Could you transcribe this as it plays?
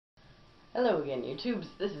Hello again, YouTubes.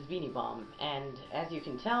 This is Beanie Bomb, and as you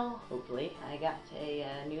can tell, hopefully, I got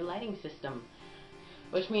a new lighting system,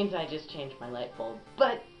 which means I just changed my light bulb.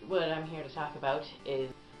 But what I'm here to talk about is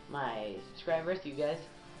my subscribers. You guys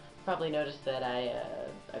probably noticed that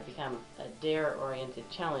I've become a dare-oriented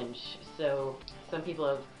challenge. So some people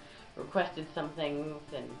have requested some things,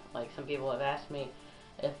 and some people have asked me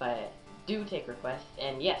if I do take requests,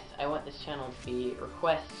 and yes, I want this channel to be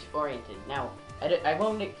request-oriented. Now, I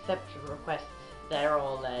won't accept requests that are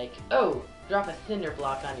all like, oh, drop a cinder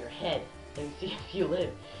block on your head and see if you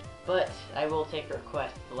live. But I will take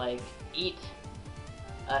requests like, eat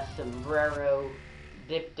a sombrero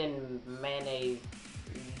dipped in mayonnaise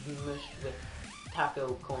mushed with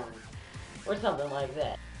taco corn, or something like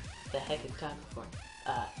that. The heck is taco corn?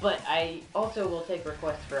 But I also will take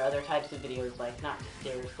requests for other types of videos, like not just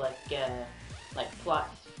dares, like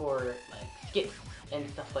plots for like skits and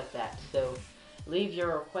stuff like that. So leave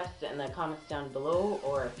your requests in the comments down below,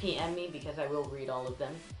 or PM me because I will read all of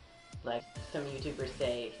them. Like some YouTubers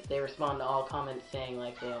say, they respond to all comments saying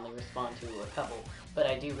like they only respond to a couple, but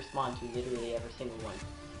I do respond to literally every single one.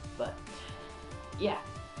 But yeah,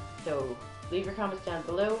 so leave your comments down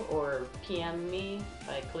below or PM me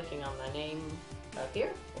by clicking on my name up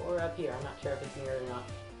here or up here. I'm not sure if it's mirrored or not.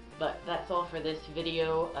 But that's all for this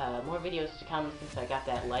video. More videos to come since I got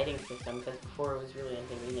that lighting system, because before it was really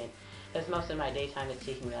inconvenient. Because most of my daytime is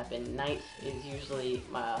taking up, and night is usually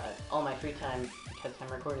all my free time, because I'm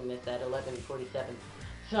recording this at 11:47.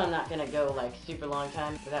 So I'm not gonna go like super long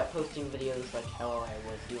time without posting videos like how I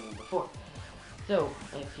was doing before. So,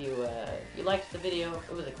 if you liked the video,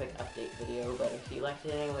 it was a quick update video, but if you liked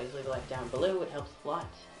it anyways, leave a like down below, it helps a lot,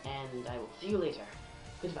 and I will see you later.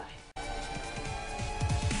 Goodbye.